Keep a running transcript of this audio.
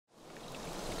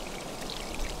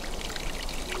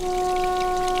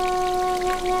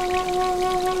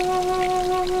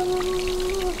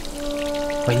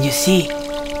When you see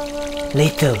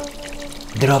little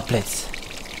droplets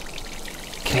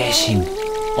crashing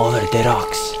over the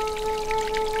rocks,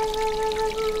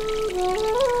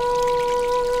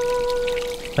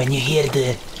 when you hear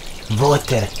the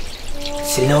water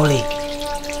slowly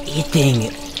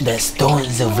eating the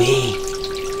stones away,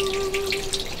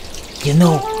 you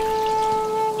know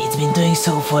it's been doing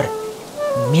so for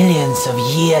millions of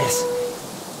years,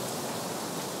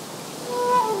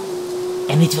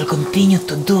 and it will continue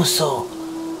to do so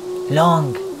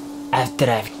long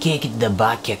after I've kicked the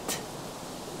bucket.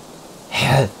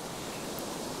 Hell,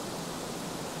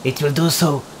 it will do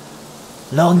so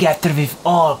long after we've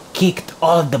all kicked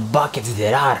all the buckets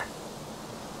there are.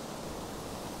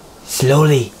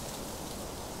 Slowly,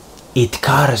 it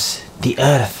carves the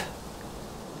earth,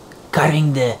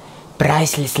 carving the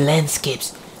priceless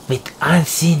landscapes with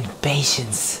unseen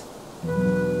patience.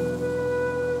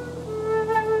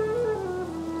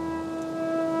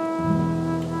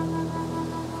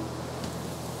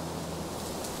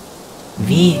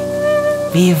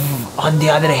 We've, on the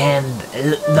other hand,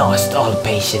 lost all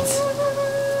patience.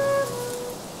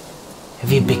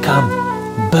 We've become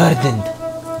burdened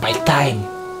by time.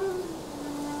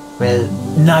 Well,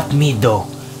 not me though.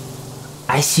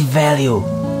 I see value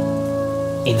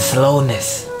in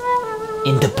slowness,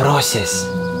 in the process.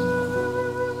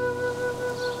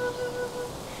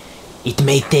 It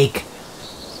may take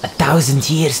 1,000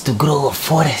 years to grow a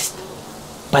forest,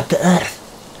 but the earth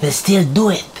will still do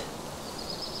it.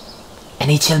 And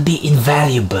it shall be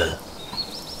invaluable.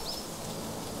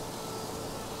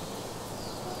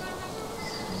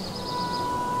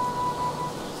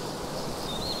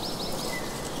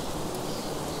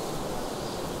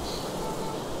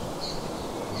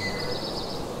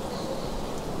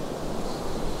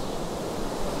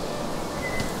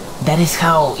 That is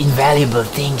how invaluable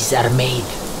things are made.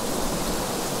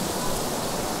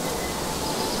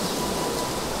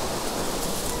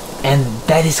 And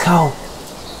that is how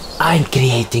I'm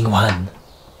creating one.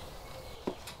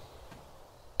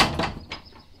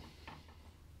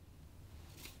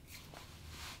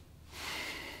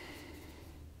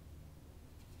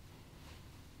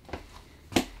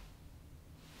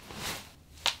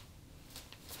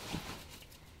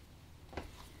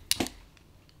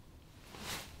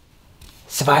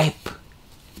 Swipe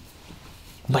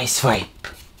by swipe.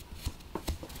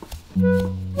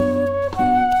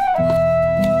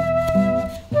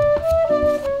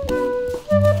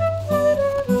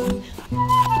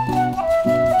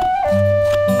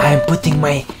 I'm putting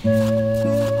my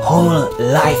whole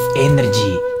life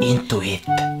energy into it,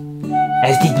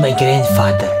 as did my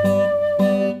grandfather.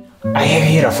 I have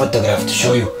here a photograph to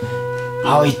show you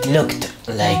how it looked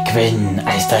like when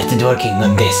I started working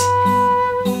on this.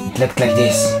 It looked like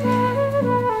this.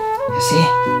 You see?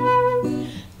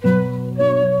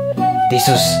 This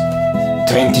was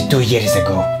 22 years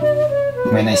ago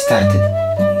when I started,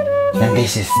 and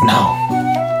this is now.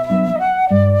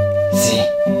 See?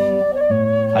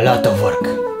 A lot of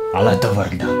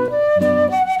work done.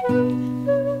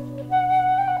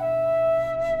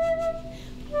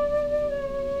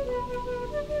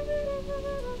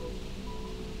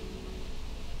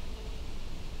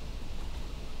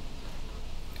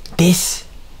 This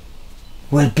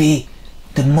will be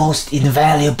the most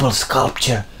invaluable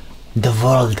sculpture the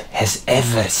world has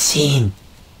ever seen.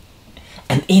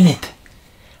 And in it,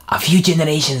 a few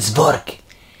generations' work,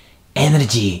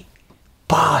 energy,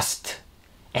 past,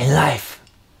 and life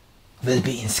will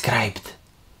be inscribed.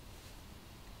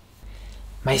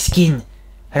 My skin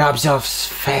rubs off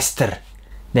faster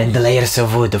than the layers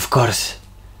of wood, of course.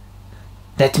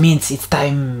 That means it's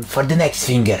time for the next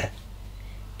finger.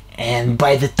 And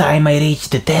by the time I reach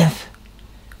the 10th,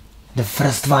 the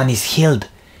first one is healed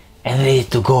and ready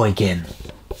to go again.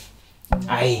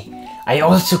 I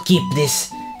also keep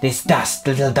this dust,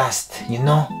 little dust, you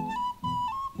know?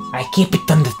 I keep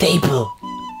it on the table.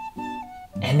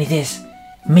 And it is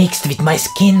mixed with my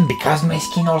skin, because my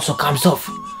skin also comes off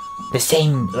the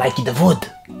same like the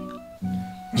wood,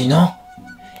 you know?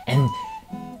 And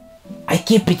I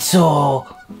keep it so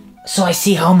I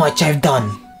see how much I've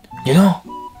done, you know?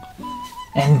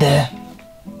 And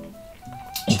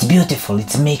it's beautiful.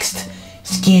 It's mixed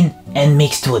skin and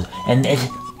mixed wood, and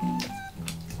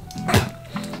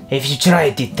if you try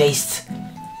it, it tastes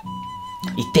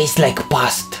like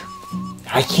past,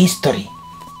 like history,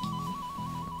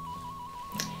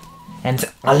 and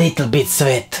a little bit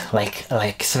sweat,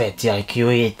 like sweat, like you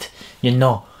eat, you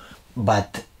know.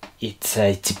 But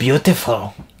it's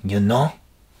beautiful, you know.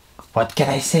 What can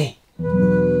I say?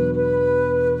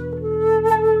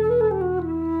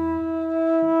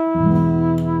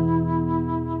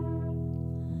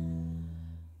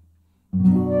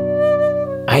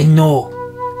 I know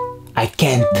I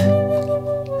can't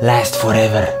last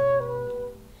forever,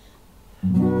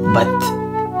 but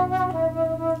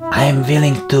I am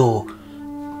willing to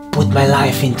put my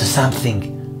life into something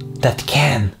that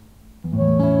can.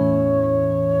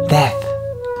 That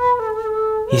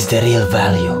is the real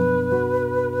value.